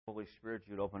Holy Spirit,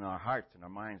 you'd open our hearts and our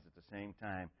minds at the same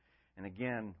time. And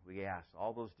again, we ask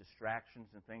all those distractions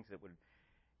and things that would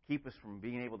keep us from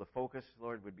being able to focus,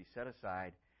 Lord, would be set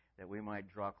aside, that we might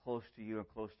draw close to you and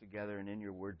close together and in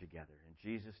your word together. In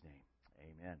Jesus' name,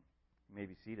 amen. You may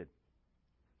be seated.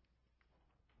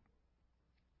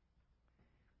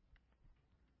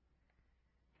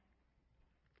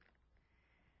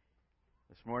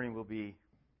 This morning we'll be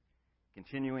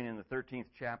continuing in the 13th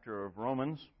chapter of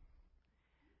Romans.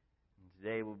 And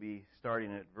today we'll be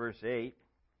starting at verse 8.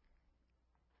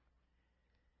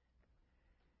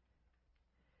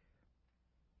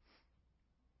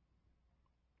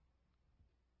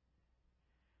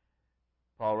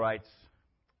 Paul writes,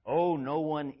 "Owe no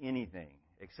one anything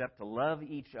except to love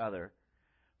each other,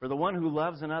 for the one who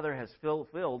loves another has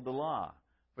fulfilled the law.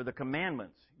 For the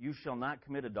commandments, you shall not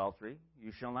commit adultery,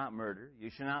 you shall not murder, you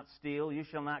shall not steal, you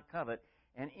shall not covet,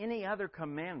 and any other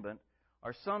commandment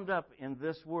are summed up in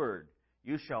this word,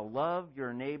 you shall love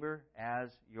your neighbor as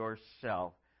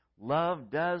yourself. Love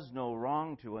does no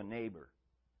wrong to a neighbor.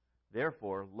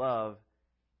 Therefore, love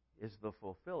is the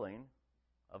fulfilling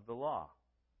of the law."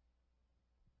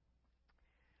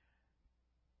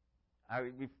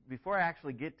 Before I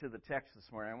actually get to the text this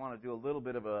morning, I want to do a little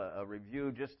bit of a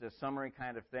review, just a summary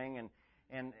kind of thing.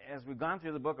 And as we've gone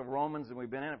through the book of Romans, and we've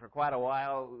been in it for quite a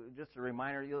while, just a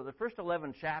reminder, the first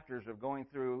 11 chapters of going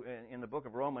through in the book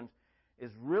of Romans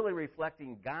is really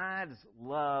reflecting God's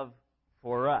love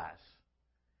for us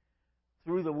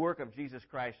through the work of Jesus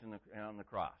Christ on the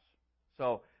cross.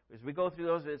 So as we go through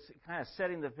those, it's kind of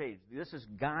setting the page. This is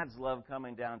God's love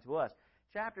coming down to us.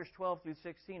 Chapters 12 through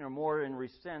 16 are more in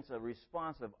sense a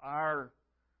response of our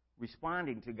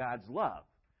responding to God's love.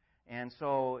 And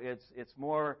so it's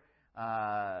more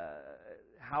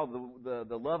how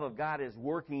the love of God is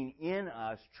working in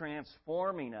us,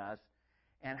 transforming us,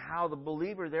 and how the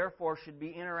believer therefore should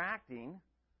be interacting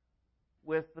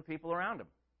with the people around him.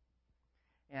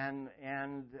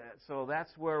 And so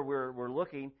that's where we're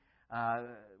looking.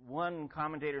 One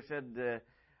commentator said that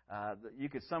you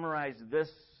could summarize this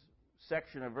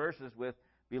section of verses with,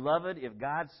 "Beloved, if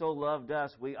God so loved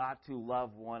us, we ought to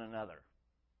love one another."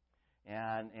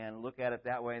 And look at it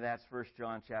that way. That's 1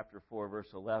 John chapter 4,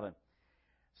 verse 11.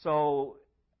 So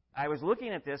I was looking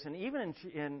at this, and even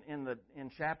in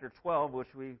chapter 12,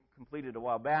 which we completed a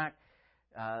while back,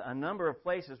 a number of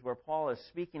places where Paul is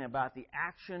speaking about the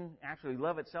action, actually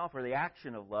love itself, or the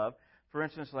action of love. For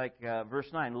instance, like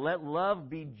verse 9, "Let love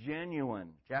be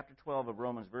genuine." Chapter 12 of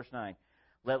Romans, verse 9.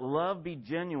 "Let love be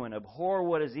genuine. Abhor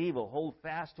what is evil. Hold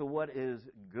fast to what is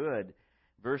good."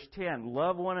 Verse 10,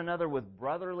 "Love one another with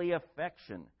brotherly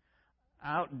affection.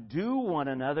 Outdo one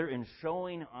another in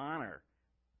showing honor."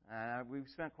 We've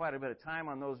spent quite a bit of time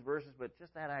on those verses, but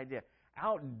just that idea.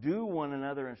 Outdo one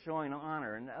another in showing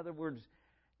honor. In other words,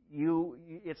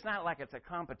 it's not like it's a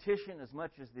competition as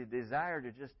much as the desire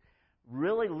to just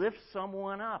really lift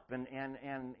someone up and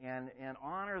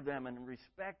honor them and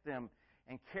respect them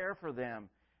and care for them,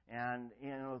 and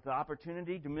the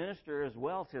opportunity to minister as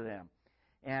well to them,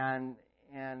 and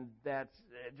that's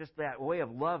just that way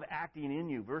of love acting in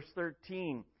you. Verse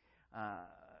 13,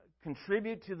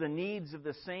 "Contribute to the needs of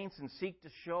the saints and seek to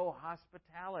show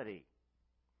hospitality."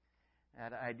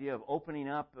 That idea of opening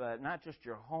up not just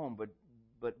your home,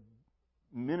 but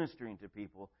ministering to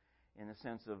people in the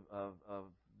sense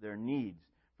of their needs.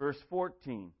 Verse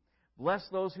 14. "Bless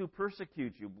those who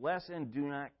persecute you. Bless and do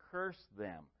not curse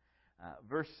them."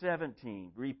 Verse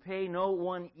 17. "Repay no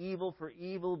one evil for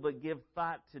evil, but give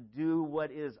thought to do what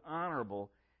is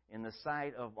honorable in the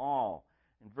sight of all."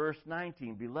 In verse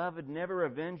 19. "Beloved, never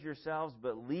avenge yourselves,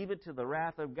 but leave it to the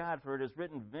wrath of God, for it is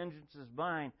written, 'Vengeance is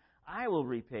mine, I will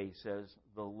repay,' says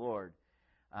the Lord."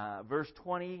 Verse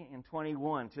 20 and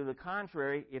 21. "To the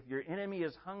contrary, if your enemy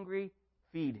is hungry,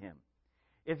 feed him.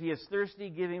 If he is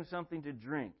thirsty, give him something to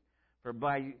drink. For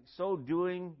by so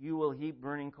doing, you will heap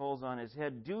burning coals on his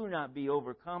head. Do not be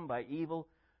overcome by evil,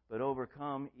 but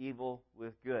overcome evil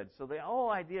with good." So the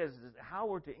whole idea is how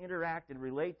we're to interact and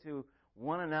relate to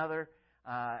one another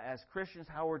as Christians,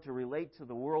 how we're to relate to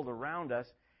the world around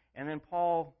us. And then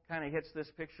Paul kind of hits this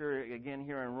picture again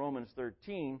here in Romans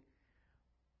 13,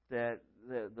 that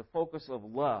the focus of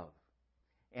love.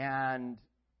 And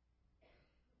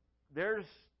there's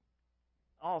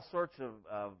all sorts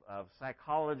of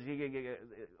psychology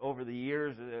over the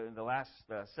years, in the last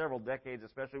several decades,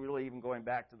 especially really even going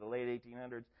back to the late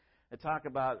 1800s, that talk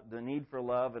about the need for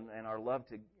love and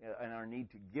our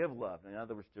need to give love. In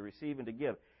other words, to receive and to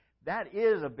give. That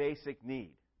is a basic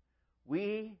need.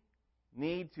 We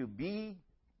need to be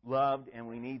loved and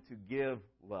we need to give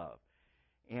love.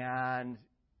 And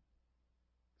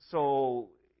so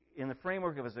in the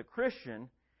framework of as a Christian,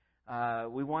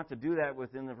 we want to do that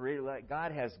within the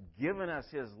God has given us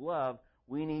His love.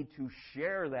 We need to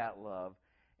share that love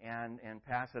and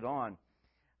pass it on.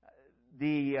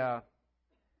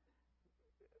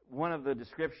 One of the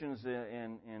descriptions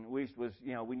in Wuest was,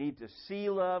 we need to see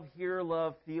love, hear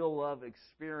love, feel love,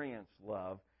 experience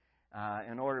love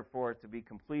in order for it to be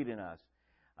complete in us.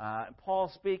 Paul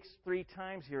speaks 3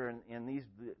 times here in these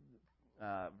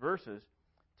verses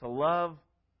to love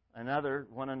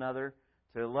one another,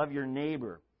 to love your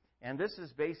neighbor. And this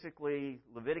is basically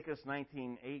Leviticus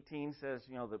 19:18 says,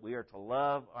 that we are to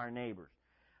love our neighbors.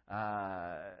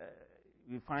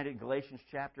 We find it in Galatians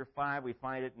chapter 5. We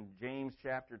find it in James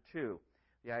chapter 2.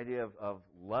 The idea of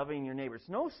loving your neighbor. It's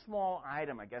no small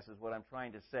item, I guess, is what I'm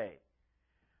trying to say.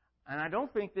 And I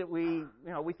don't think that we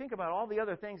think about all the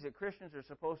other things that Christians are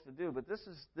supposed to do, but this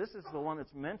is the one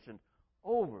that's mentioned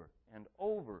over and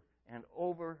over and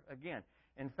over again.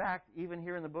 In fact, even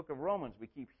here in the book of Romans, we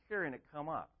keep hearing it come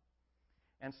up.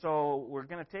 And so we're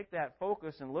going to take that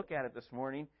focus and look at it this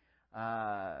morning.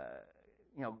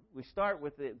 We start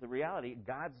with the reality,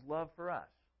 God's love for us.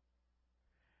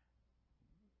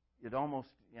 It almost,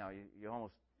 you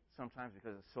almost sometimes,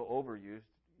 because it's so overused,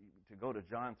 to go to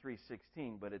John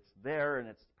 3:16, but it's there and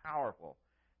it's powerful.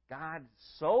 God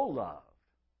so loved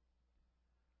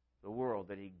the world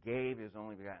that He gave His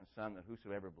only begotten Son, that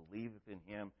whosoever believeth in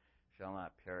Him shall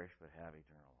not perish but have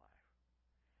eternal life.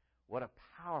 What a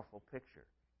powerful picture.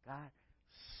 God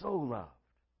so loved.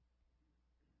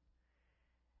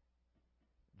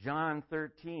 John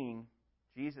 13,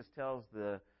 Jesus tells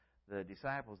the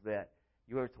disciples that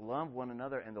you are to love one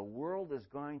another, and the world is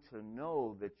going to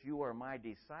know that you are my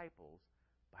disciples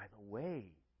by the way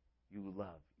you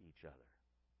love each other.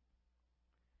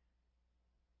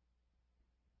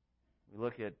 We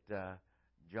look at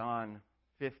John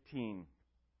 15,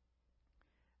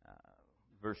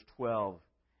 verse 12.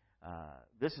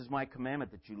 This is my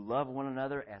commandment, that you love one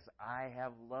another as I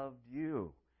have loved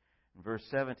you. In verse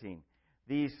 17,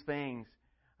 these things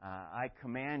I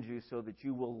command you so that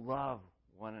you will love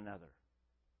one another.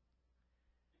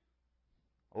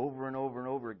 Over and over and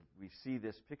over, we see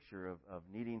this picture of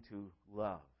needing to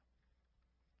love.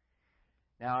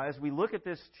 Now, as we look at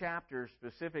this chapter,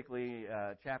 specifically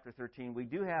chapter 13, we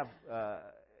do have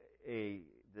the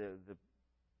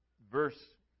verse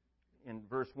in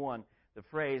verse 1, the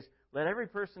phrase, let every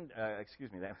person,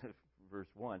 that was verse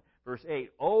 1. Verse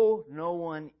 8, owe no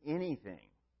one anything.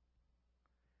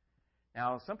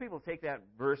 Now, some people take that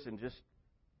verse and just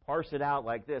parse it out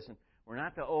like this, and we're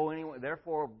not to owe anyone.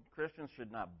 Therefore, Christians should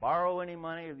not borrow any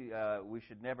money. We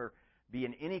should never be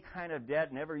in any kind of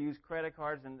debt, never use credit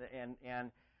cards. And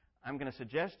I'm going to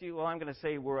suggest to you, I'm going to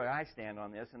say where I stand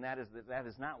on this, and that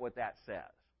is not what that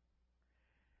says.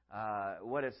 And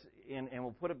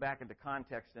we'll put it back into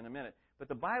context in a minute. But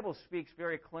the Bible speaks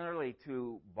very clearly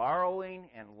to borrowing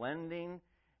and lending,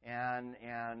 and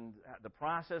the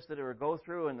process that it would go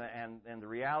through, and the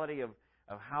reality of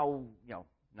how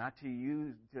not to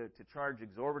use to charge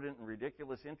exorbitant and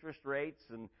ridiculous interest rates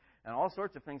and all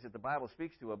sorts of things that the Bible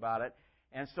speaks to about it.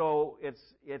 And so it's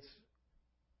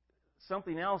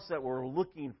something else that we're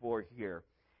looking for here.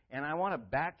 And I want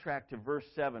to backtrack to verse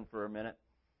 7 for a minute.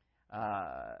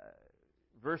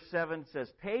 Verse 7 says,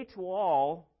 pay to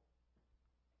all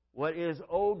what is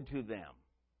owed to them.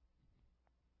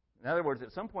 In other words,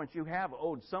 at some point you have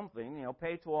owed something,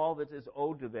 pay to all that is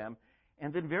owed to them.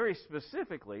 And then very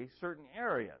specifically, certain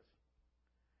areas.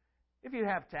 If you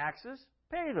have taxes,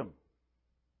 pay them.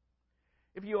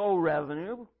 If you owe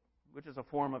revenue, which is a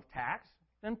form of tax,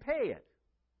 then pay it.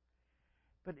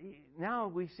 But now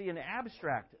we see an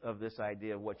abstract of this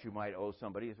idea of what you might owe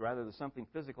somebody is rather than something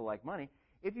physical like money.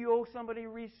 If you owe somebody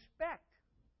respect,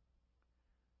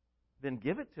 then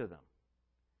give it to them.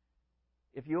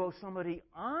 If you owe somebody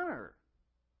honor,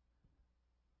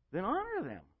 then honor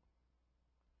them.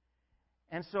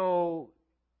 And so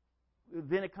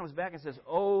then it comes back and says,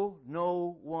 owe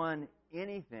no one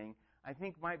anything. I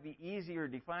think might be easier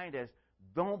defined as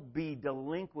don't be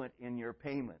delinquent in your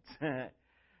payments. And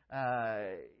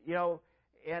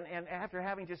after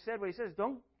having just said what he says,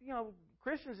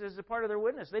 Christians, as a part of their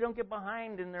witness, they don't get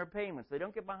behind in their payments. They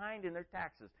don't get behind in their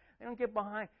taxes. They don't get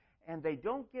behind, and they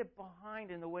don't get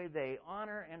behind in the way they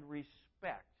honor and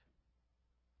respect.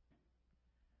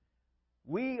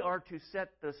 We are to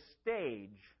set the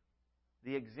stage,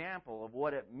 the example of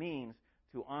what it means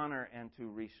to honor and to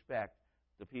respect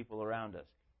the people around us.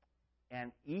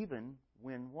 And even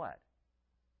when what?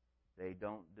 They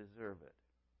don't deserve it.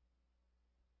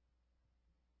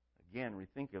 Again, we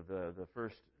think of the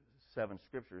first 7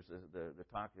 scriptures, the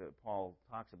talk that Paul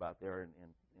talks about there in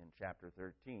chapter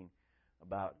 13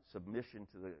 about submission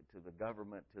to the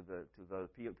government, to the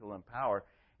people in power,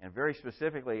 and very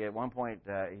specifically at one point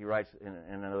he writes in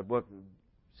another book,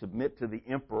 submit to the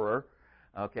emperor.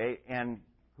 Okay, and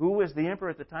who was the emperor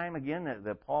at the time again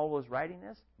that Paul was writing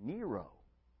this? Nero.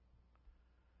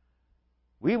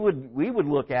 We would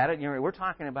look at it. You know, we're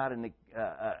talking about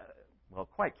well,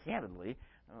 quite candidly,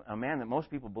 a man that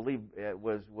most people believe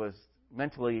was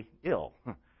mentally ill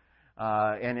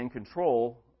and in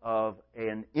control of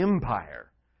an empire,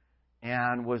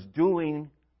 and was doing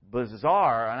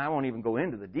bizarre, and I won't even go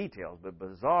into the details, but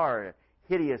bizarre,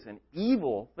 hideous, and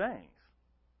evil things.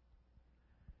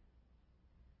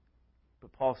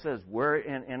 But Paul says,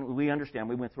 and we understand,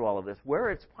 we went through all of this, where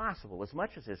it's possible, as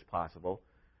much as it's possible,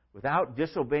 without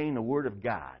disobeying the Word of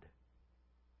God,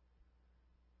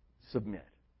 submit.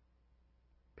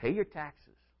 Pay your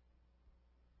taxes.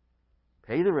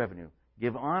 Pay the revenue.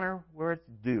 Give honor where it's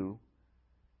due,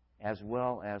 as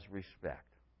well as respect.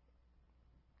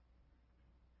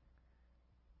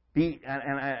 The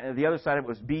other side of it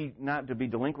was not to be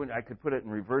delinquent. I could put it in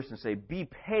reverse and say, be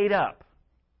paid up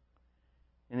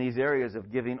in these areas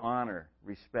of giving honor,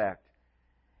 respect,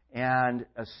 and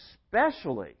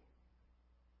especially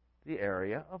the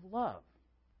area of love.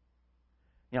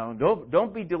 You know,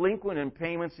 don't be delinquent in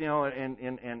payments, you know,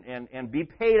 and be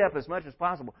paid up as much as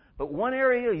possible. But one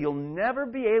area you'll never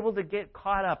be able to get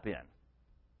caught up in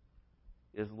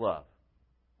is love.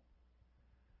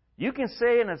 You can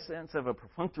say in a sense of a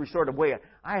perfunctory sort of way,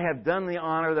 I have done the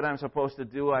honor that I'm supposed to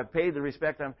do, I've paid the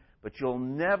respect, but you'll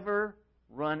never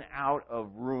run out of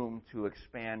room to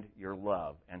expand your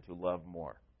love and to love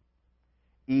more.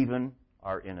 Even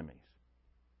our enemies.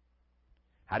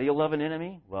 How do you love an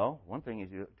enemy? Well, one thing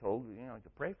is you're told, you know, to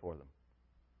pray for them.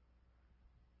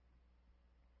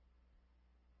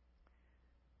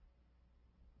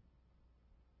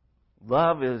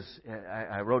 Love is,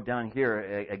 I wrote down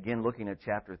here, again looking at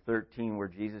chapter 13, where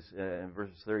Jesus, in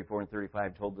verses 34 and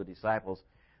 35, told the disciples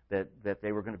that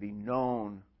they were going to be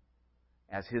known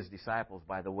as His disciples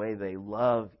by the way they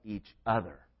love each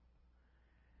other.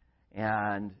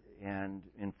 And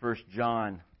in 1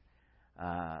 John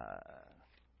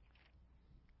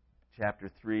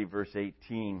chapter 3, verse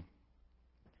 18,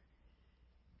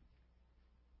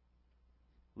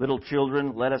 little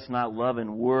children, let us not love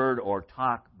in word or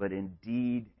talk, but in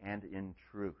deed and in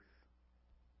truth.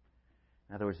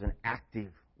 In other words, an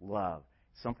active love,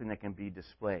 something that can be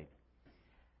displayed.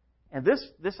 And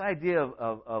this idea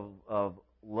of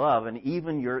love, and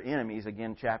even your enemies,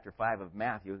 again, chapter 5 of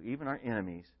Matthew, even our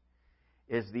enemies,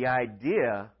 is the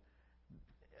idea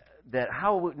that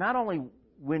how, not only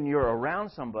when you're around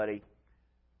somebody,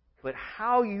 but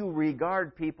how you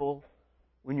regard people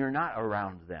when you're not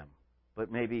around them,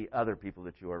 but maybe other people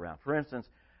that you are around. For instance,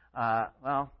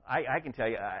 I can tell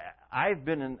you, I've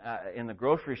been in the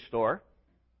grocery store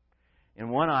in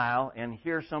one aisle and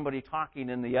hear somebody talking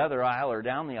in the other aisle or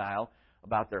down the aisle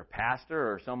about their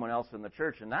pastor or someone else in the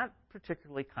church, and not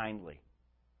particularly kindly.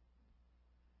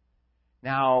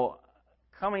 Now,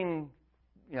 coming,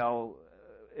 you know,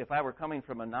 if I were coming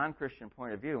from a non-Christian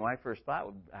point of view, my first thought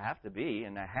would have to be,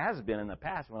 and it has been in the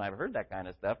past when I've heard that kind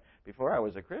of stuff before I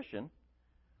was a Christian,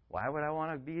 why would I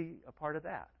want to be a part of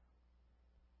that?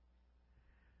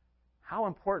 How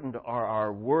important are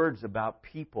our words about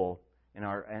people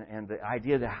and the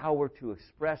idea that how we're to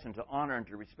express and to honor and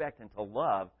to respect and to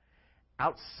love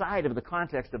outside of the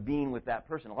context of being with that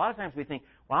person? A lot of times we think,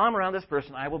 while I'm around this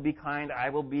person, I will be kind, I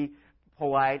will be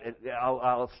polite,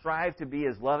 I'll strive to be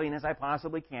as loving as I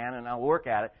possibly can, and I'll work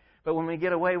at it. But when we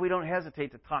get away, we don't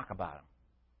hesitate to talk about them.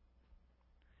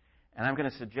 And I'm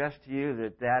going to suggest to you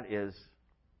that that is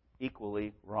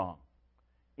equally wrong,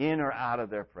 in or out of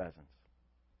their presence.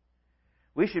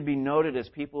 We should be noted as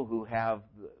people who have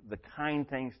the kind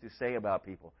things to say about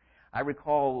people. I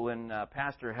recall when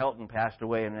Pastor Helton passed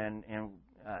away, and then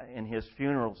in his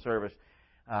funeral service,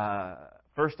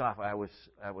 first off, I was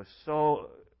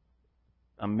so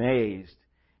amazed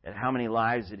at how many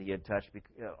lives that he had touched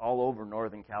all over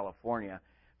Northern California,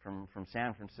 from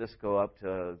San Francisco up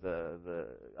to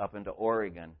up into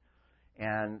Oregon.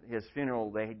 And his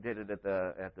funeral, they did it at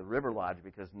the River Lodge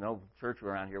because no church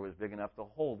around here was big enough to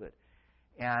hold it.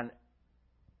 And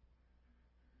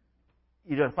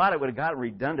you'd have thought it would have gotten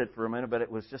redundant for a minute, but it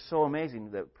was just so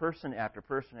amazing that person after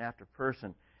person after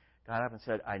person got up and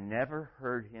said, I never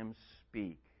heard him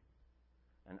speak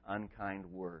an unkind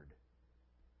word.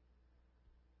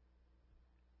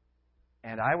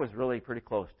 And I was really pretty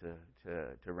close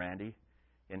to Randy,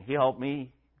 and he helped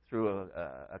me through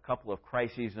a couple of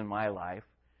crises in my life.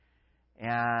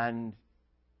 And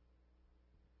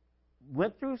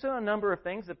went through a number of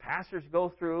things that pastors go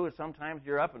through. And sometimes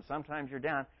you're up and sometimes you're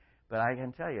down. But I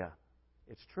can tell you,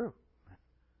 it's true.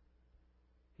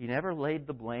 He never laid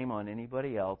the blame on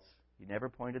anybody else. He never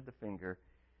pointed the finger.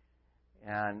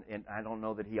 And I don't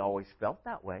know that he always felt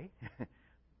that way.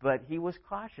 But he was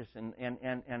cautious and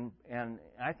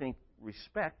I think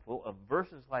respectful of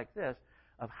verses like this,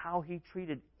 of how he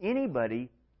treated anybody,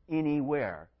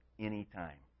 anywhere,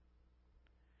 anytime.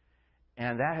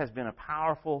 And that has been a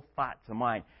powerful thought to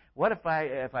mine. What if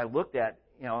I looked at,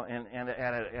 and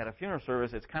at a funeral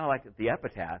service, it's kind of like the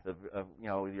epitaph of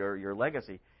your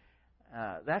legacy.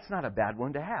 That's not a bad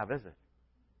one to have, is it?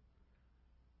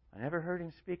 I never heard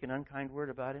him speak an unkind word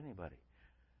about anybody.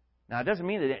 Now, it doesn't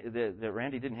mean that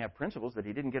Randy didn't have principles, that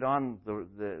he didn't get on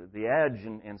the edge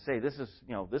and say, this is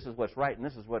what's right and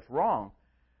this is what's wrong.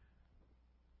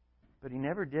 But he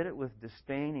never did it with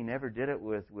disdain. He never did it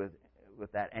with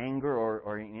that anger,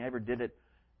 or he never did it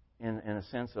in a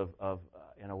sense of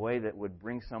in a way that would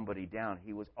bring somebody down.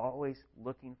 He was always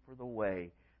looking for the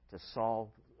way to solve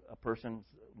a person's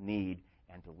need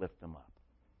and to lift them up.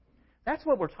 That's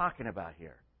what we're talking about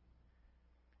here.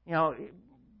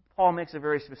 Paul makes a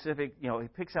very specific, he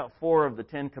picks out 4 of the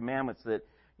 10 commandments that,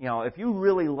 if you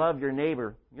really love your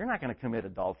neighbor, you're not going to commit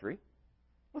adultery.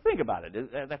 Well, think about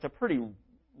it. That's a pretty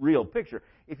real picture.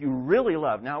 If you really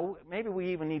love, now maybe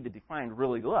we even need to define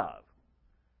really love.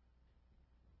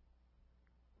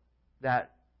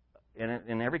 That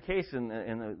in every case in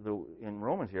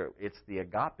Romans here, it's the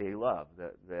agape love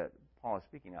that Paul is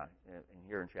speaking out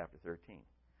here in chapter 13.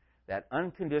 That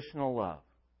unconditional love.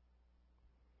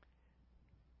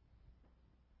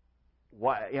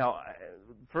 Why?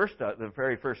 The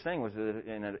very first thing was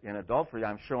that in adultery,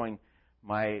 I'm showing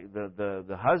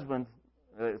the husband.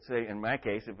 Let's say in my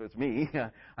case, if it's me,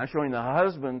 I'm showing the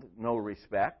husband no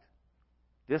respect,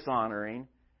 dishonoring,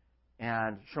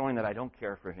 and showing that I don't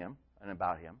care for him and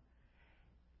about him.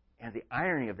 And the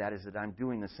irony of that is that I'm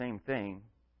doing the same thing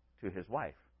to his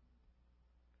wife.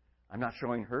 I'm not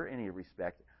showing her any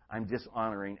respect. I'm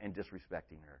dishonoring and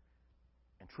disrespecting her,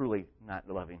 and truly not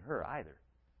loving her either.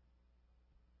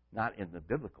 Not in the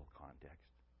biblical context,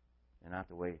 and not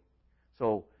the way.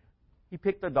 So he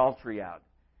picked adultery out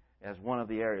as one of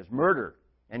the areas. Murder.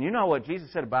 And you know what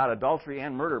Jesus said about adultery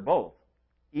and murder both.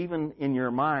 Even in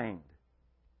your mind.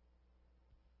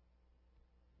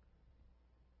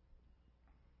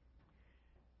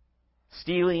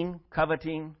 Stealing,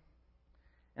 coveting,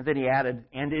 and then he added,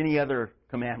 and any other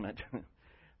commandment.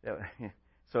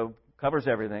 So covers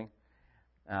everything.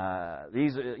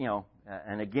 These,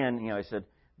 and again, he said,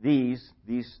 these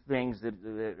things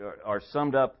that are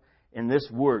summed up in this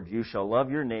word, you shall love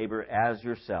your neighbor as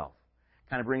yourself.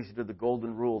 Kind of brings you to the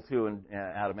golden rule, too,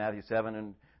 out of Matthew 7,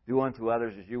 and do unto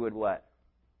others as you would what?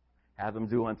 Have them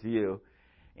do unto you.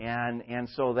 And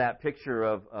so that picture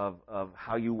of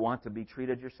how you want to be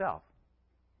treated yourself,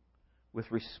 with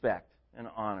respect and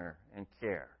honor and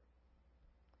care.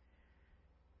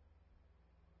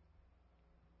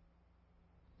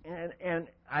 And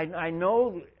I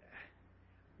know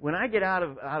when I get out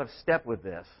of step with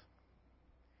this,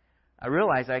 I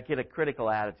realize I get a critical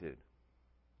attitude.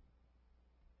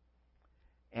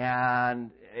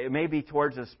 And it may be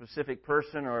towards a specific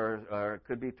person or it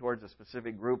could be towards a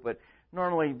specific group, but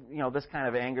normally, this kind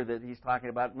of anger that he's talking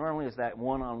about normally is that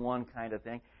one-on-one kind of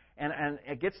thing. And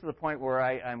it gets to the point where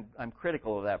I'm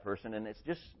critical of that person, and it's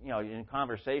just, in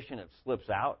conversation it slips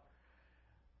out.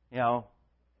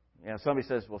 Somebody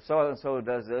says, well, so-and-so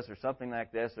does this or something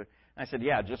like this. And I said,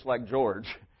 yeah, just like George.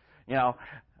 That's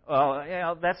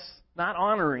not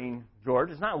honoring George.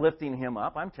 It's not lifting him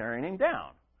up. I'm tearing him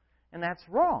down. And that's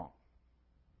wrong.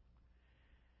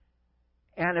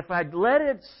 And if I'd let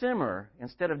it simmer,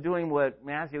 instead of doing what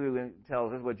Matthew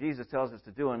tells us, what Jesus tells us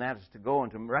to do, and that is to go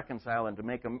and to reconcile and to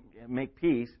make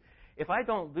peace, if I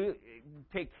don't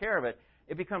take care of it,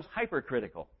 it becomes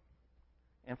hypercritical.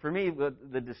 And for me,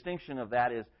 the distinction of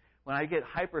that is when I get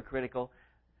hypercritical,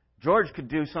 George could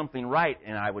do something right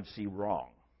and I would see wrong.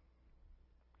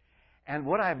 And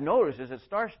what I've noticed is it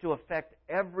starts to affect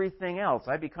everything else.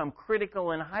 I become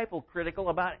critical and hypocritical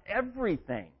about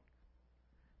everything.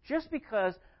 Just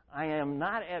because I am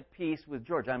not at peace with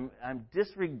George. I'm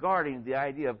disregarding the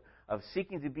idea of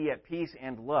seeking to be at peace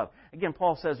and love. Again,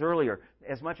 Paul says earlier,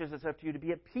 as much as it's up to you to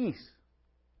be at peace.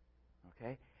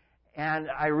 Okay? And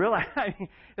I realize,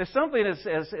 there's something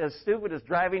as stupid as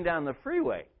driving down the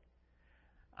freeway.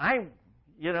 I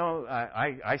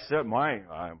set my,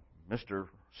 Mr.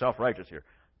 Self-righteous here,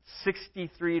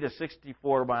 63 to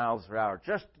 64 miles per hour,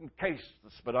 just in case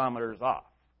the speedometer is off.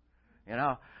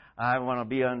 I want to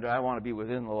be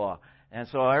within the law. And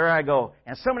so here I go,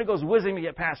 and somebody goes whizzing to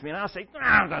get past me, and I'll say,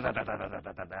 "Ah, da, da, da, da, da,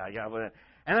 da, da, da," yeah,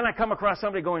 and then I come across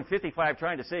somebody going 55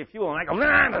 trying to save fuel, and I go,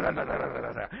 "Nah, da, da, da, da,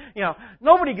 da, da." You know,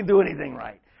 nobody can do anything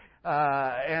right,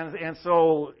 and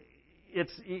so it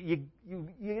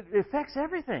affects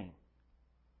everything.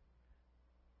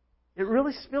 It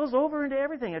really spills over into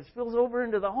everything. It spills over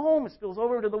into the home. It spills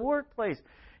over into the workplace.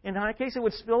 In my case, it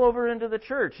would spill over into the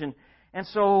church, and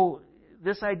so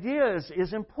this idea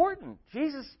is important.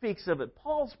 Jesus speaks of it.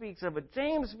 Paul speaks of it.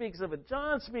 James speaks of it.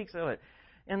 John speaks of it.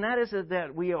 And that is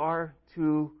that we are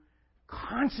to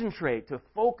concentrate, to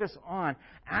focus on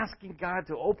asking God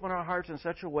to open our hearts in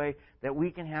such a way that we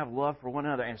can have love for one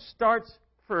another. And it starts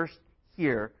first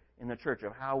here in the church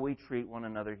of how we treat one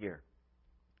another here.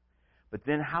 But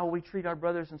then how we treat our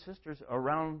brothers and sisters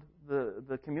around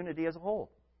the community as a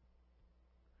whole.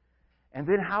 And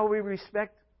then how we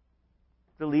respect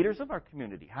the leaders of our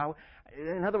community. How,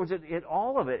 in other words,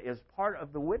 all of it is part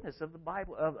of the witness of the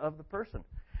Bible, of the person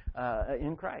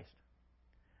in Christ.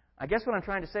 I guess what I'm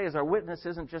trying to say is our witness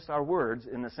isn't just our words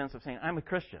in the sense of saying, I'm a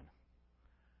Christian.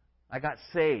 I got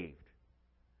saved.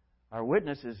 Our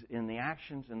witness is in the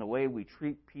actions and the way we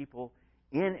treat people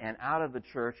in and out of the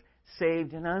church,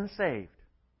 saved and unsaved.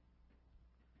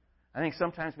 I think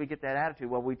sometimes we get that attitude,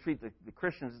 well, we treat the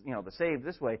Christians, the saved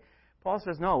this way. Paul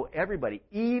says, no, everybody,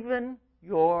 even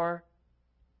your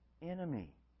enemy.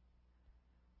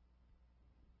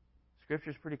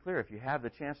 Scripture is pretty clear. If you have the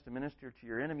chance to minister to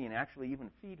your enemy and actually even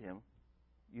feed him,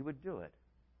 you would do it.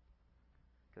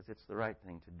 Because it's the right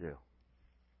thing to do.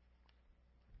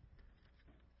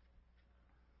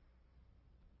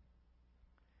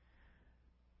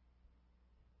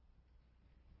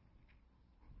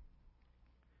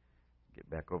 Get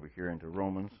back over here into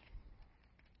Romans.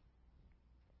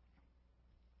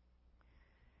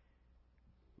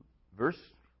 Verse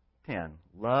 10,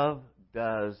 love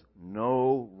does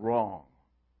no wrong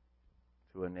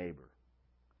to a neighbor.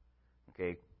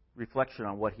 Okay, reflection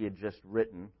on what he had just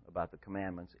written about the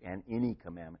commandments and any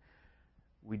commandment.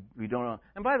 We don't know.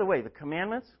 And by the way, the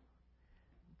commandments,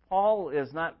 Paul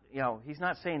is not, he's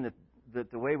not saying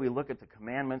that the way we look at the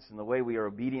commandments and the way we are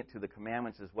obedient to the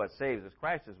commandments is what saves us.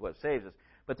 Christ is what saves us.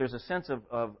 But there's a sense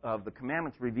of the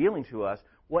commandments revealing to us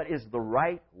what is the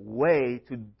right way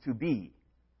to be.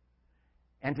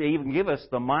 And to even give us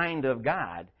the mind of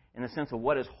God in the sense of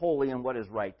what is holy and what is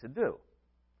right to do.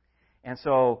 And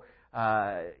so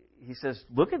he says,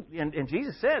 look at, and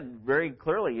Jesus said very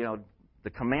clearly, the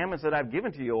commandments that I've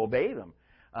given to you, obey them.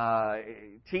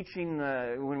 Teaching,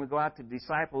 when we go out to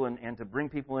disciple and to bring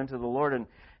people into the Lord, and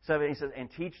so he says, and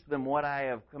teach them what I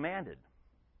have commanded.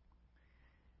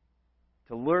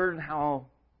 To learn how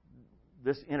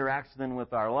this interacts then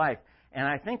with our life. And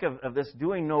I think of this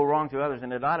doing no wrong to others,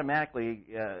 and it automatically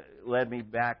led me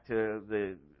back to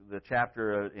the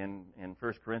chapter in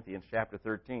 1 Corinthians, chapter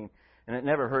 13. And it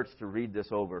never hurts to read this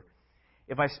over.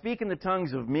 If I speak in the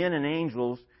tongues of men and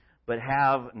angels, but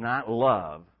have not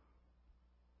love,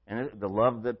 and the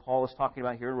love that Paul is talking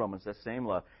about here in Romans, that same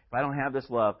love, if I don't have this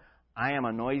love, I am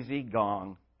a noisy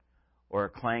gong or a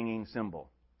clanging cymbal.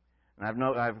 And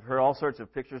I've heard all sorts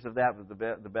of pictures of that,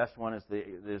 but the best one is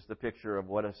the picture of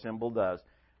what a cymbal does.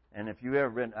 And if you ever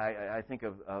been, I think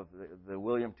of the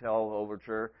William Tell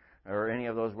Overture, or any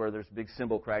of those where there's big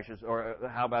cymbal crashes, or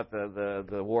how about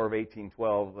the War of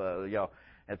 1812?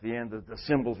 At the end, the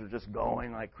cymbals are just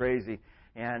going like crazy,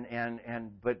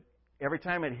 but every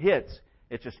time it hits,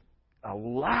 it's just a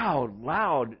loud,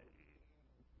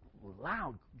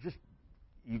 just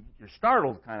you're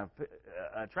startled kind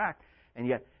of track, and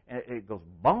yet it goes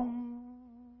boom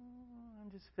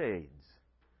and just fades.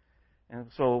 And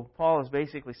so Paul is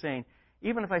basically saying,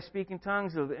 even if I speak in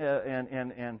tongues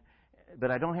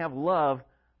but I don't have love,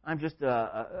 I'm just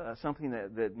something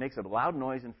that makes a loud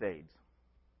noise and fades.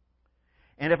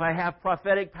 And if I have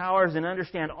prophetic powers and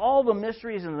understand all the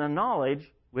mysteries and the knowledge,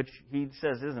 which he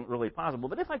says isn't really possible,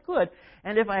 but if I could,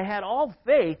 and if I had all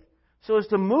faith so as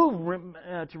to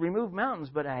remove mountains,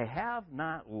 but I have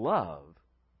not love,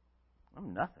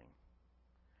 I'm nothing.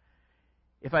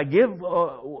 If I give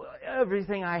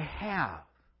everything I have,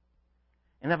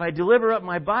 and if I deliver up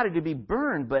my body to be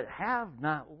burned, but have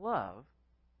not love,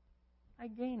 I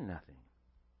gain nothing.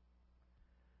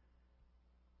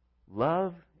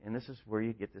 Love, and this is where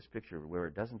you get this picture, where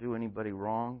it doesn't do anybody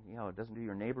wrong, it doesn't do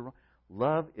your neighbor wrong.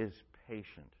 Love is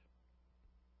patient.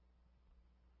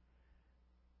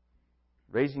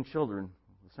 Raising children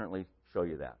will certainly show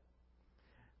you that.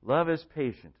 Love is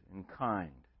patient and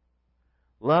kind.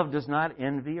 Love does not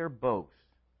envy or boast.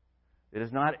 It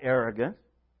is not arrogant.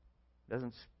 It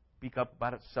doesn't speak up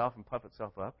about itself and puff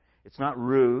itself up. It's not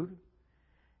rude.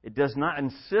 It does not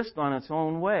insist on its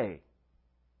own way.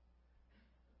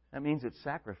 That means it's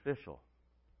sacrificial.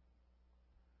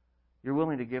 You're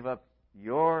willing to give up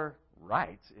your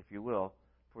rights, if you will,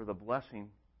 for the blessing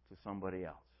to somebody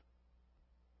else.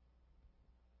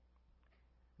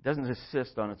 It doesn't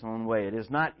insist on its own way. It is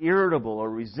not irritable or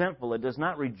resentful. It does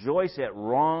not rejoice at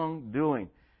wrongdoing.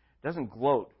 It doesn't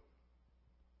gloat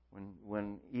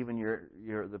when even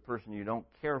the person you don't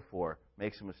care for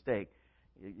makes a mistake.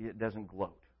 It doesn't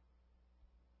gloat.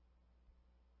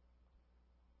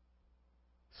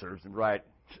 Serves him right.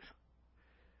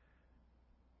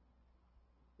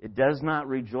 It does not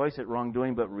rejoice at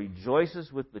wrongdoing, but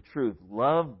rejoices with the truth.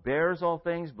 Love bears all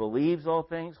things, believes all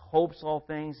things, hopes all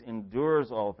things, endures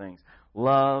all things.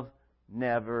 Love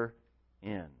never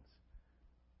ends.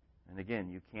 And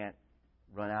again, you can't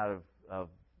run out of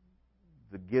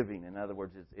the giving. In other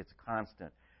words, it's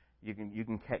constant. You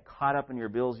can get caught up in your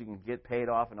bills, you can get paid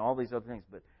off, and all these other things,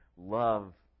 but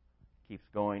love keeps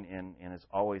going and is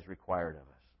always required of us.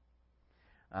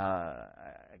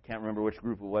 I can't remember which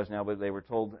group it was now, but they were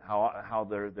told how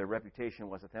their reputation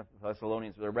was at the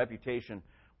Thessalonians. Their reputation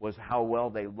was how well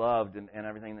they loved and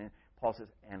everything. And Paul says,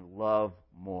 and love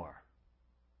more.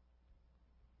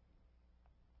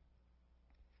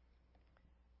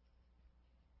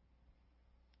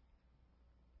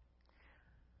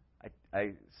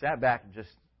 I sat back just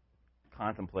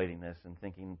contemplating this and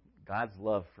thinking, God's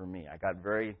love for me. I got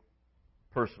very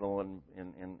personal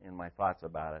in my thoughts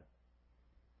about it.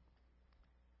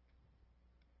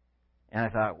 And I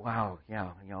thought, wow,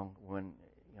 when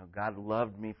God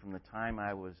loved me from the time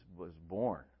I was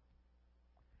born.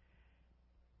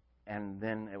 And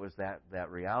then it was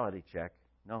that reality check.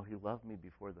 No, He loved me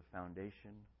before the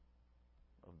foundation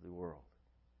of the world.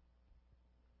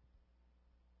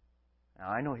 Now,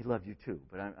 I know He loved you too,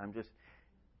 but I'm just,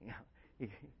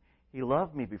 He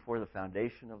loved me before the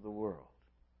foundation of the world.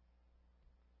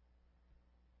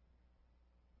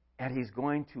 And He's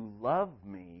going to love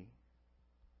me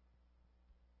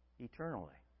eternally.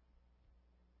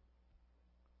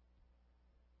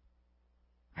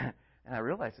 And I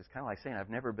realize it's kind of like saying I've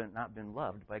never not been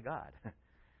loved by God.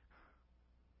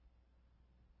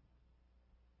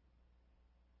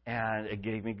 And it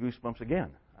gave me goosebumps again.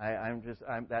 I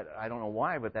don't know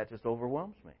why, but that just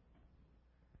overwhelms me.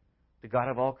 The God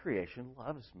of all creation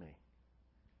loves me.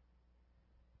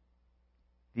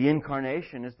 The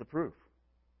incarnation is the proof.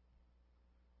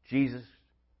 Jesus,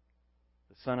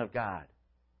 the Son of God,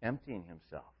 emptying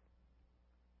Himself,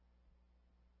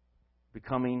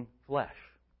 becoming flesh,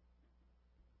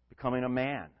 becoming a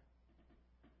man,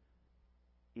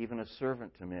 even a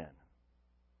servant to men,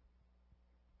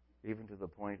 even to the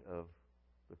point of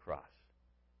the cross.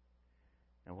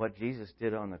 And what Jesus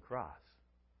did on the cross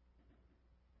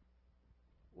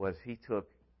was He took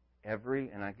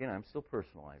and again, I'm still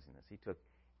personalizing this, He took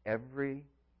every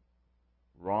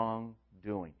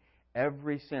wrongdoing,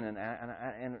 every sin, and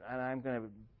I'm going to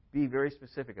be very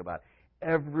specific about it,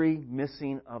 every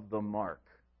missing of the mark.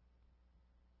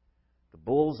 The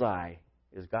bullseye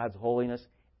is God's holiness.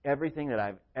 Everything that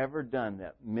I've ever done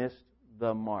that missed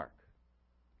the mark,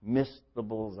 missed the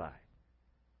bullseye,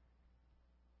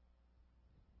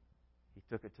 He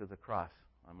took it to the cross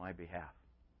on my behalf.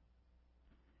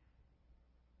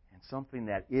 And something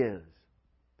that is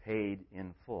paid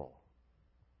in full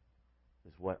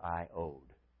is what I owed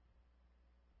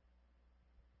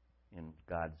in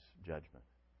God's judgment.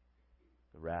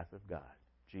 The wrath of God.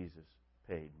 Jesus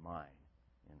paid mine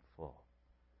in full.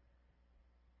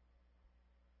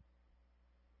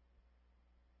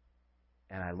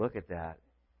 And I look at that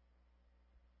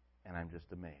and I'm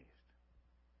just amazed.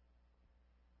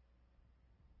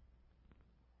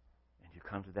 And you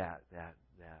come to that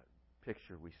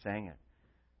picture, we sang it.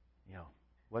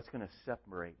 What's going to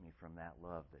separate me from that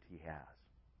love that He has?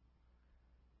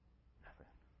 Nothing.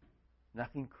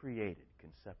 Nothing created can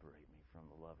separate me from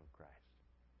the love of Christ.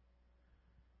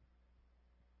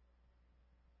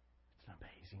 It's an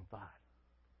amazing thought.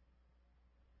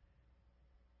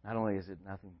 Not only is it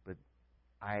nothing, but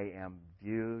I am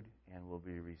viewed and will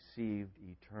be received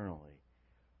eternally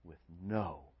with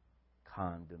no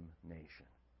condemnation,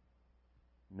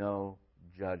 no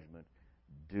judgment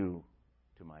due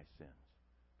to my sins,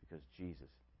 because Jesus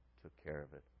took care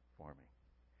of it for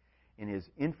me. In His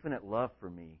infinite love for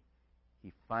me,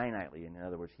 He finitely, in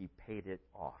other words, He paid it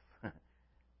off,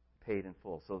 paid in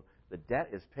full. So the debt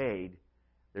is paid,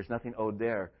 there's nothing owed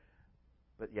there,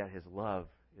 but yet His love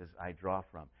is I draw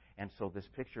from. And so this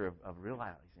picture of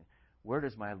realizing, where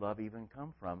does my love even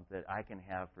come from that I can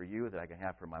have for you, that I can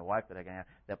have for my wife, that I can have,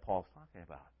 that Paul's talking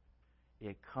about?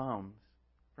 It comes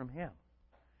from Him.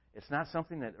 It's not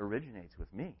something that originates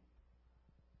with me.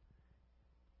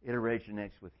 It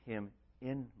originates with Him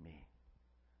in me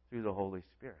through the Holy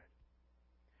Spirit.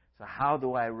 So how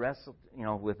do I wrestle,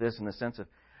 with this in the sense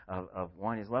of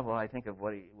wanting His love? Well, I think of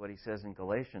what he says in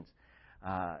Galatians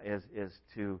is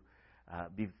to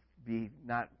be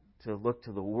not to look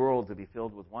to the world to be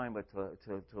filled with wine, but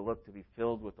to look to be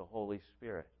filled with the Holy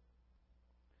Spirit.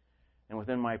 And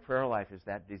within my prayer life is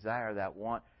that desire, that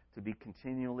want to be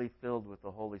continually filled with the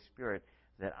Holy Spirit,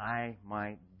 that I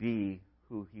might be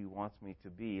who He wants me to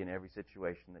be in every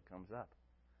situation that comes up.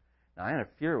 Now, I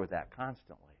interfere with that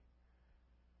constantly.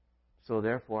 So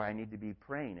therefore, I need to be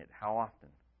praying it. How often?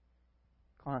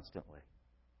 Constantly.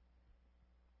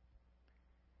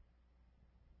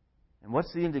 And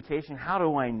what's the indication? How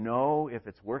do I know if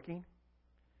it's working?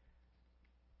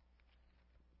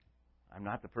 I'm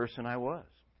not the person I was.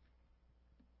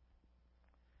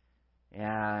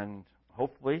 And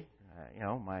hopefully,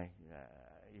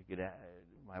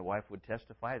 my wife would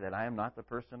testify that I am not the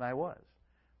person I was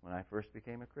when I first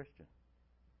became a Christian.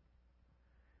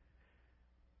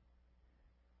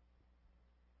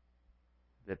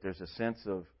 That there's a sense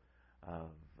of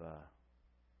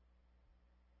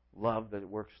love that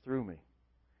works through me,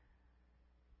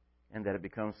 and that it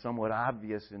becomes somewhat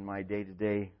obvious in my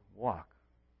day-to-day walk.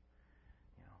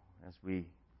 As we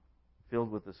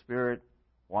filled with the Spirit,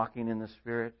 walking in the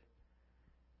Spirit,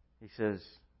 he says,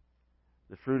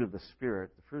 the fruit of the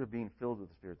Spirit, the fruit of being filled with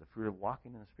the Spirit, the fruit of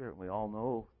walking in the Spirit. We all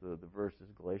know the verses,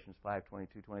 Galatians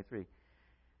 5:22, 23.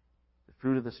 The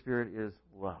fruit of the Spirit is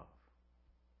love.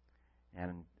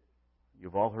 And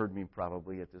you've all heard me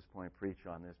probably at this point preach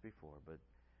on this before, but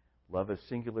love is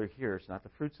singular here. It's not the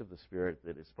fruits of the Spirit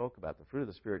that is spoke about. The fruit of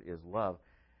the Spirit is love,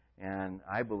 and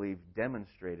I believe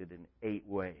demonstrated in 8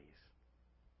 ways.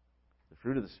 The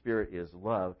fruit of the Spirit is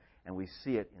love, and we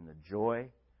see it in the joy,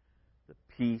 the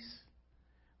peace,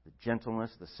 the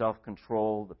gentleness, the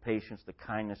self-control, the patience, the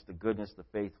kindness, the goodness, the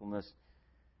faithfulness.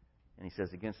 And he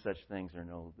says, against such things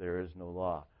there is no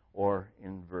law. Or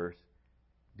in verse,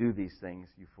 do these things,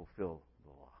 you fulfill the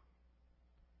law.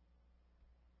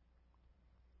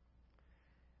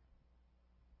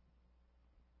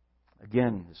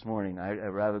 Again, this morning,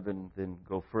 rather than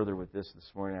go further with this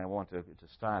morning, I want to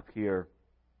stop here.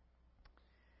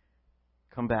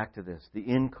 Come back to this. The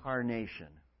incarnation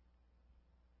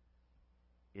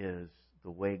is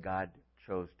the way God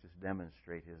chose to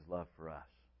demonstrate His love for us.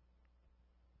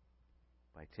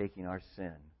 By taking our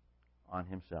sin on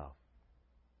Himself.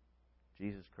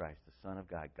 Jesus Christ, the Son of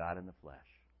God, God in the flesh.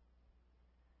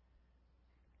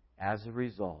 As a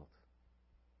result,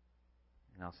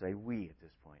 and I'll say we at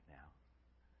this point now,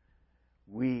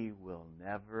 we will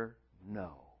never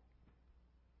know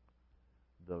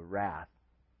the wrath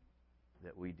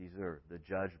that we deserve, the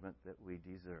judgment that we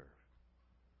deserve,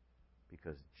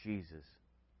 because Jesus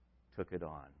took it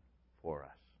on for us.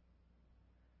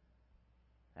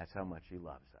 That's how much He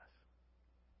loves us.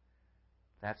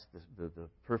 That's the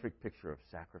perfect picture of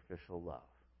sacrificial love.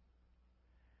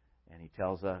 And He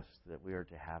tells us that we are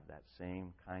to have that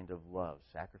same kind of love,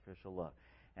 sacrificial love.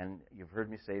 And you've heard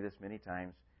me say this many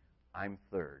times, I'm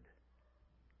third.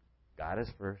 God is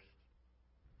first,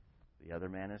 the other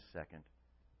man is second,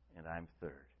 and I'm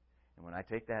third. And when I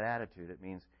take that attitude, it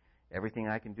means everything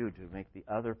I can do to make the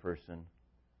other person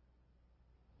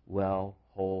well,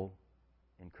 whole,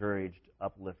 encouraged,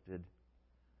 uplifted,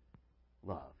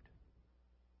 loved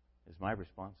is my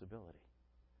responsibility.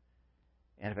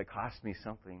 And if it costs me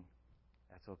something,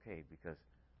 that's okay, because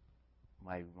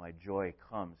my joy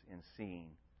comes in seeing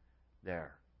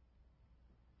their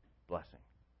blessing.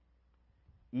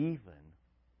 Even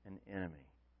an enemy.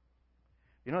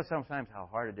 You know sometimes how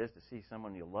hard it is to see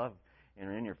someone you love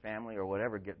or in your family or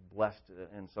whatever get blessed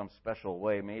in some special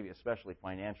way, maybe especially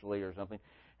financially or something,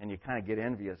 and you kind of get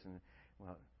envious and,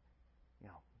 well,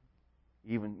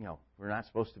 even, we're not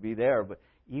supposed to be there, but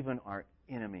even our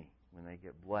enemy, when they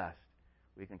get blessed,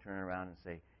 we can turn around and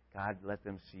say, God, let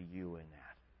them see you in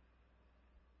that.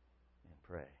 And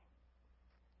pray.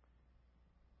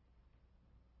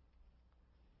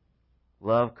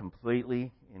 Love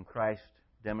completely in Christ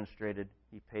demonstrated.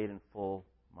 He paid in full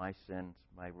my sins,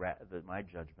 my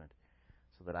judgment,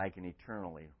 so that I can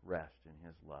eternally rest in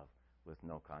His love with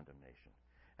no condemnation.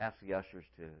 Ask the ushers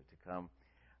to come.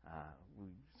 We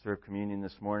served communion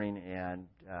this morning, and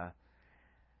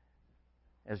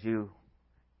as you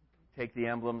take the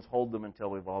emblems, hold them until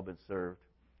we've all been served,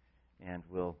 and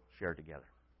we'll share together.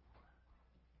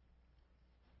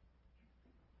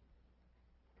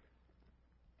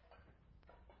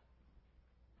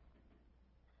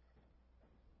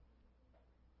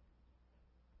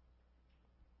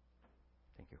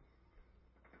 Thank you.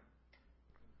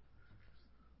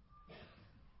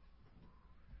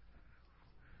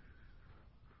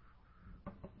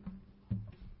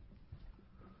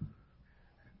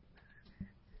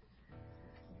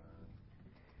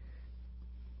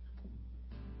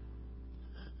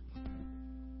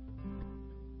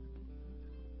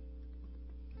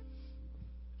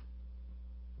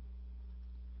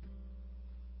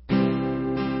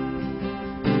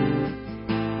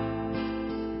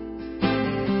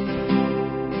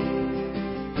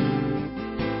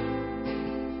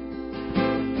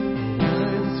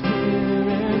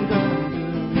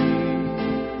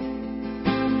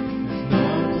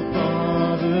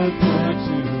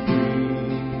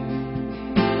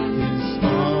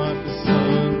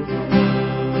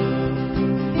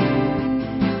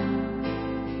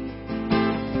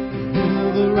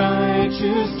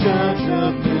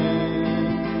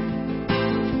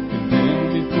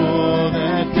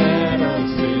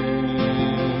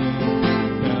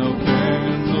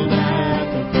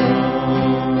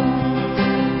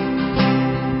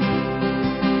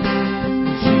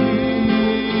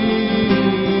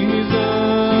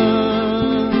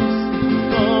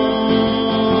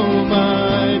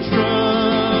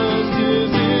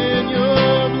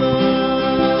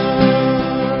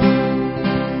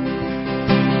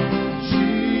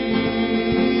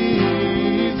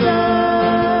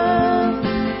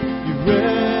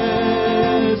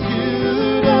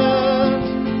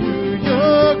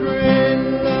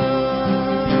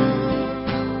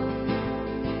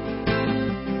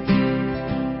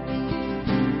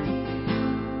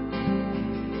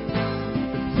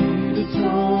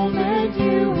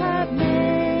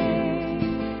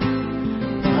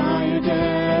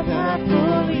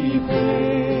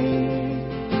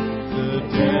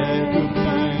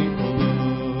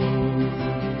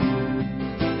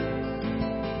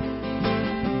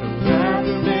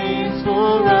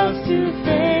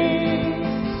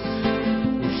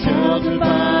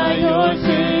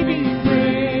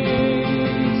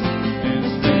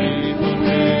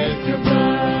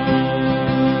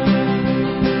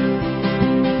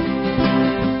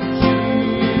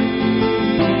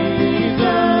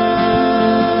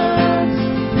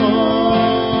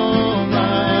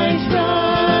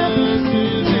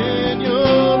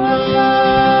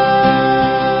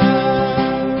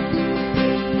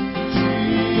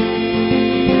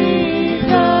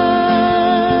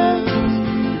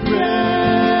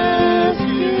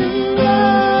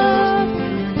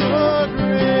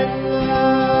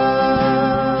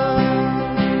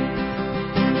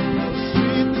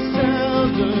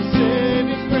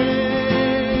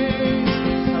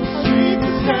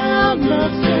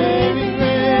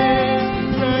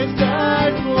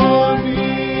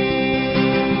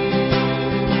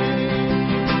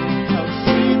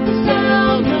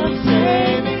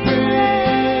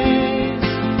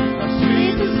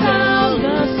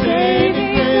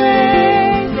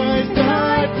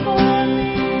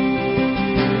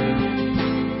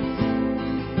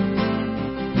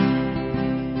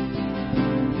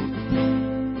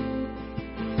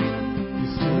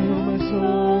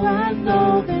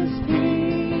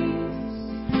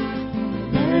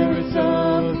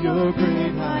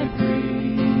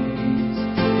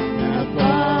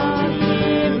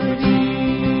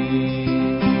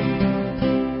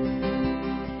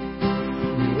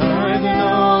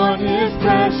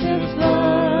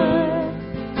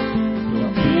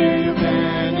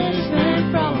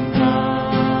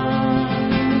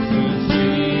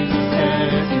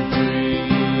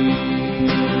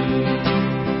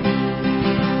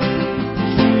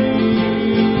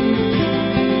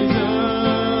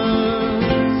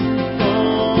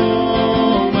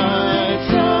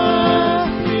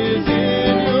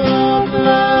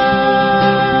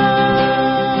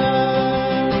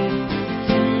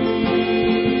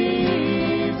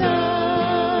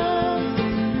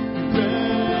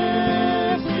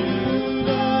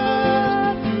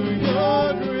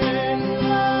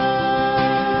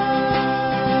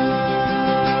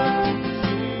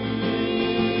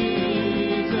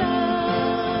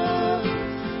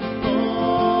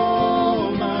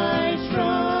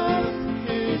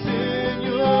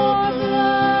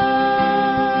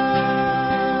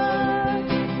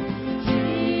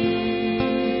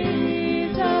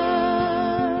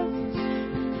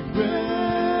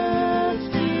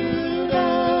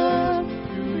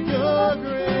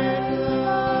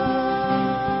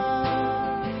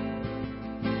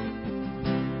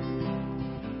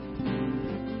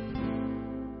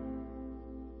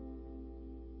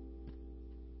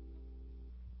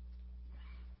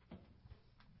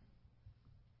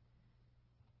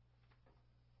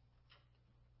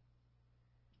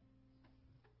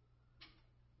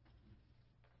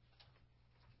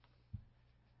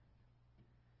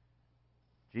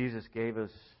 Jesus gave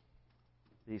us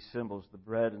these symbols, the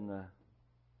bread and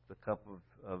the cup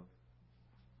of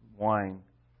wine,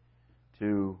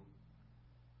 to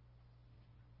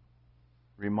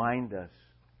remind us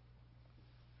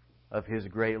of His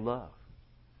great love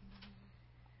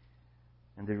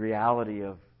and the reality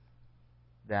of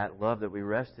that love that we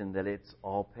rest in, that it's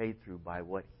all paid through by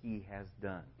what He has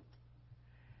done.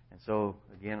 And so,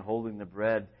 again, holding the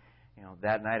bread,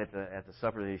 that night at the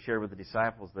supper that He shared with the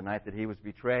disciples, the night that He was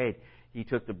betrayed, He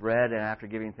took the bread, and after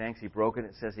giving thanks, He broke it.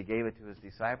 It says He gave it to His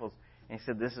disciples, and He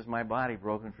said, "This is my body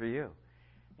broken for you."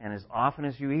 And as often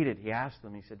as you eat it, He asked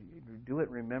them, He said, "Do it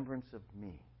in remembrance of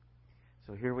Me."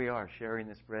 So here we are, sharing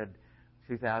this bread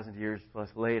 2,000 years plus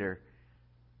later,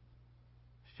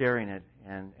 sharing it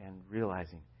and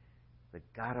realizing the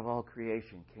God of all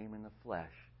creation came in the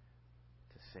flesh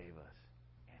to save us.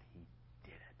 And He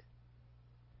did it.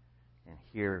 And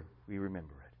here we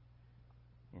remember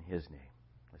it in His name.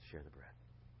 Let's share the bread.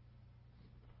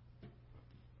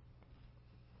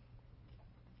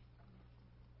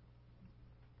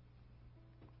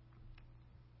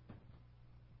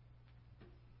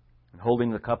 And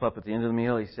holding the cup up at the end of the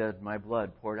meal, He said, "My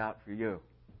blood poured out for you."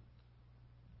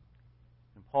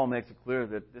 And Paul makes it clear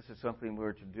that this is something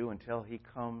we're to do until He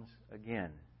comes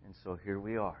again. And so here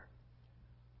we are,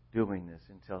 doing this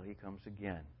until He comes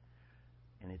again.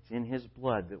 And it's in His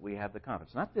blood that we have the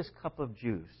confidence. Not this cup of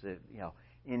juice, that,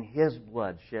 in His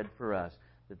blood shed for us,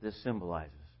 that this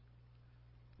symbolizes.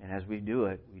 And as we do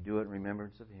it in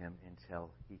remembrance of Him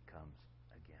until He comes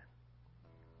again.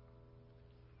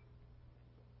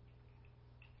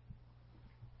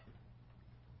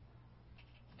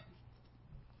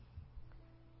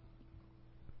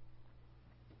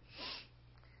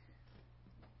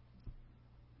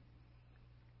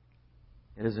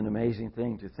 It is an amazing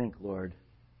thing to think, Lord,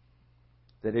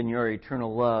 that in your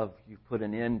eternal love you've put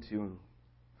an end to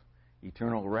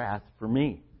eternal wrath for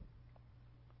me.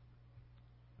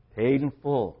 Paid in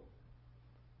full.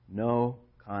 No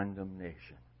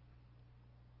condemnation.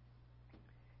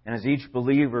 And as each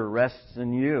believer rests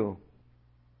in you,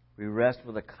 we rest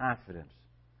with a confidence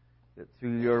that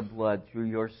through your blood, through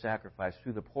your sacrifice,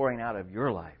 through the pouring out of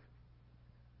your life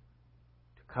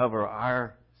to cover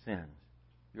our sins,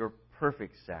 your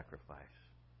perfect sacrifice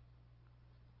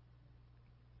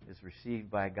is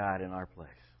received by God in our place.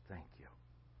 Thank you.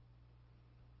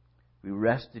 We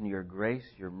rest in your grace,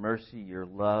 your mercy, your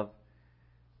love.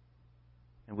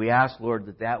 And we ask, Lord,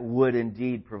 that that would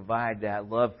indeed provide that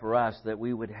love for us, that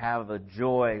we would have a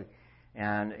joy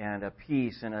and a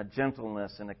peace and a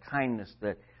gentleness and a kindness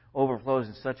that overflows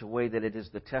in such a way that it is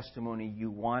the testimony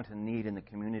you want and need in the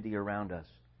community around us.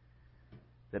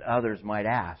 That others might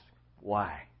ask,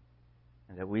 why?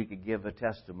 And that we could give a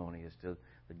testimony as to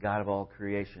the God of all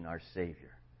creation, our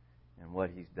Savior, and what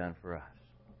He's done for us.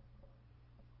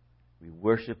 We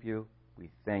worship you. We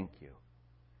thank you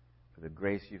for the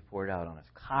grace you've poured out on us.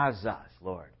 Cause us,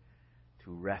 Lord,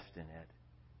 to rest in it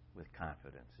with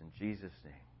confidence. In Jesus'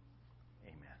 name,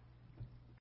 amen.